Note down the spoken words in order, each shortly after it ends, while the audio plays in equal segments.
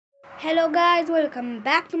Hello guys, welcome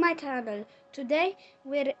back to my channel. Today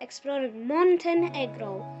we're exploring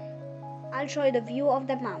Montenegro. I'll show you the view of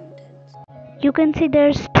the mountains. You can see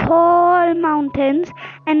there's tall mountains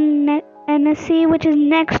and a sea which is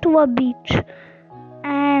next to a beach.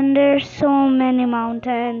 And there's so many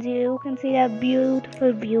mountains. You can see a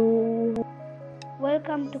beautiful view.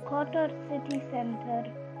 Welcome to Kotor city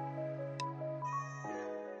center.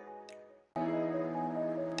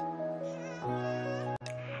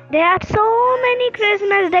 There are so many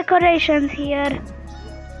Christmas decorations here.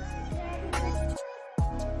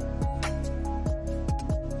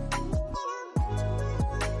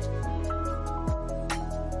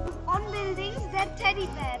 On buildings, there are teddy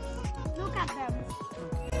bears. Look at them.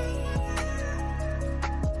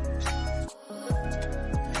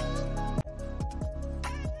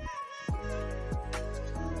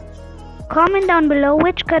 Comment down below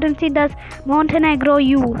which currency does Montenegro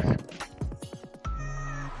use.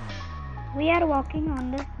 We are walking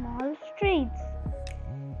on the small streets.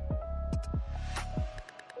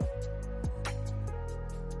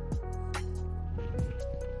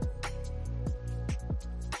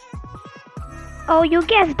 Oh, you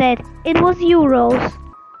guessed it. It was euros.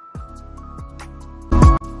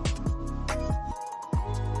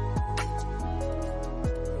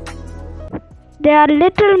 There are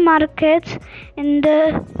little markets in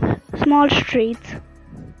the small streets.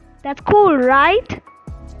 That's cool, right?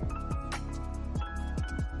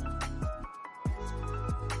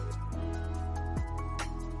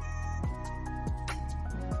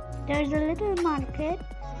 There's a little market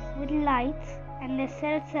with lights and they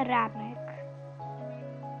sell ceramic.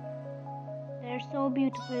 They're so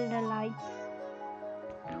beautiful, the lights.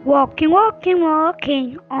 Walking, walking,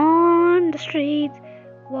 walking on the streets.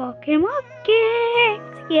 Walking, walking,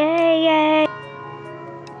 yeah, yeah.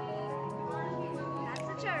 That's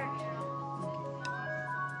a church.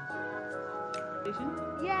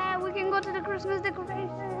 Yeah, we can go to the Christmas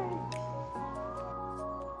decoration.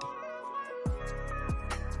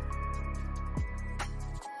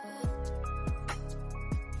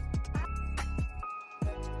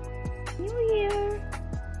 New Year.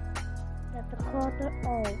 That's a quarter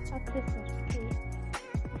of a Christmas tree.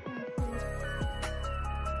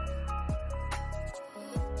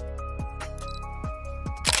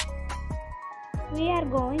 We are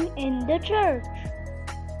going in the church.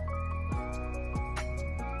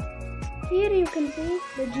 Here you can see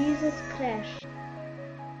the Jesus crash.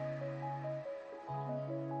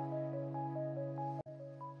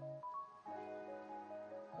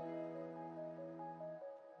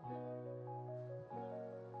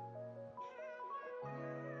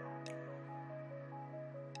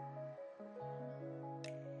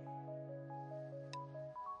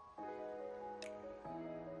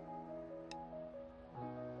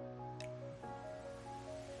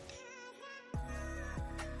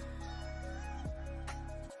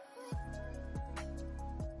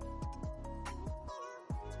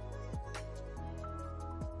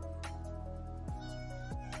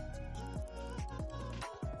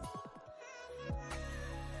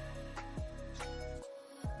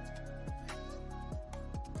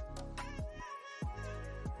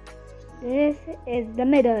 This is the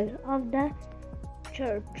middle of the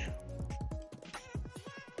church.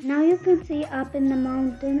 Now you can see up in the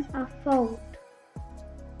mountain a fort.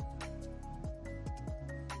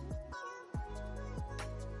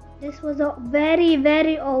 This was a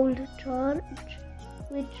very old church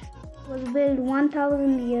which was built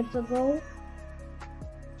 1000 years ago.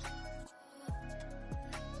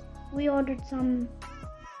 We ordered some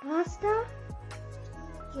pasta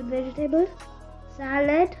with vegetables,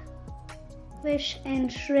 salad, fish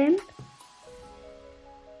and shrimp,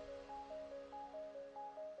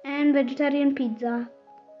 and vegetarian pizza.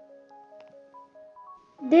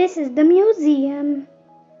 This is the museum.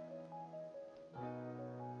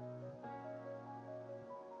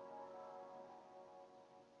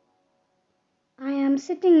 I am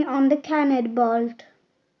sitting on the cannon bolt.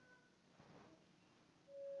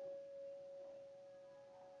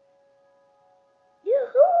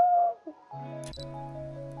 Yoo-hoo!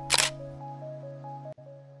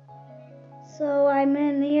 So I'm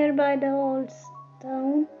here by the old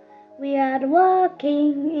stone. We are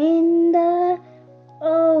walking in the,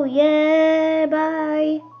 oh yeah,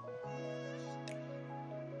 bye.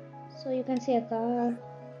 So you can see a car.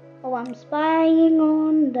 Oh, I'm spying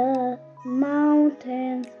on the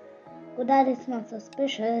mountains. Oh, that is not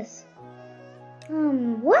suspicious.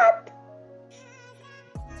 What?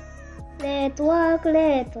 Let's walk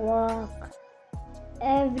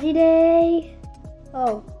every day.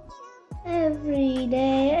 Oh. Every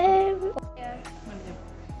day,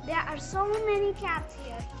 There are so many cats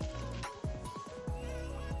here.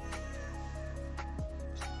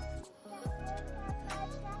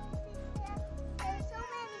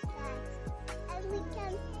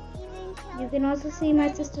 You can also see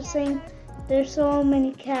my sister saying there's so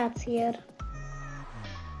many cats here.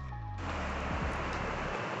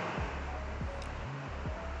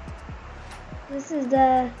 This is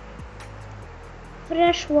the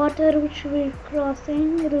fresh water which we're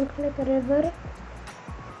crossing. It looks like a river.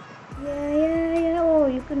 Yeah. Oh,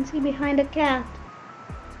 you can see behind a cat.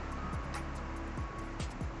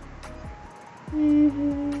 We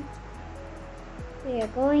are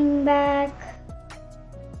going back.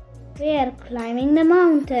 We are climbing the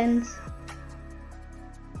mountains.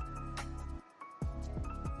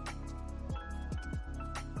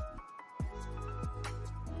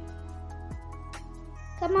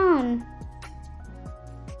 Come on.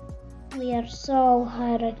 We are so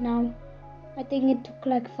high right now. I think it took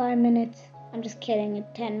like 5 minutes. I'm just kidding, it's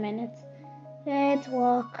 10 minutes. Let's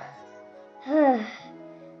walk.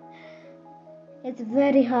 It's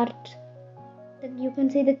very hard. You can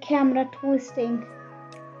see the camera twisting.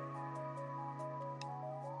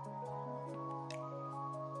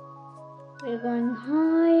 We're going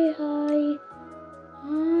high.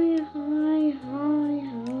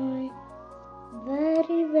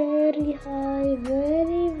 Very high,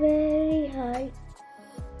 very high.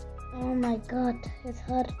 Oh my god, it's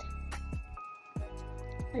hurt.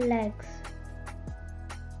 Legs.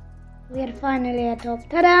 We are finally at top.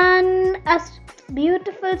 Ta-da! A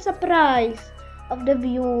beautiful surprise of the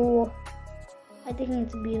view. I think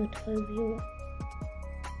it's a beautiful view.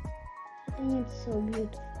 I think it's so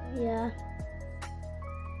beautiful. Yeah.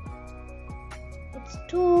 It's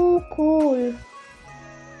too cool.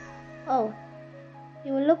 Oh,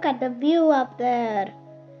 you look at the view up there.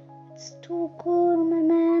 It's too cool, my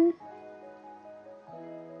man.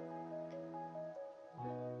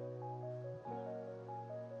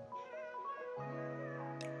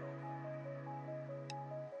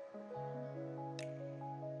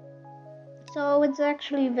 So it's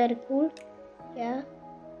actually very cool. Yeah.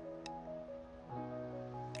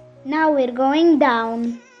 Now we're going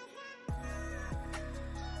down.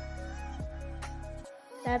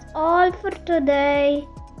 That's all for today.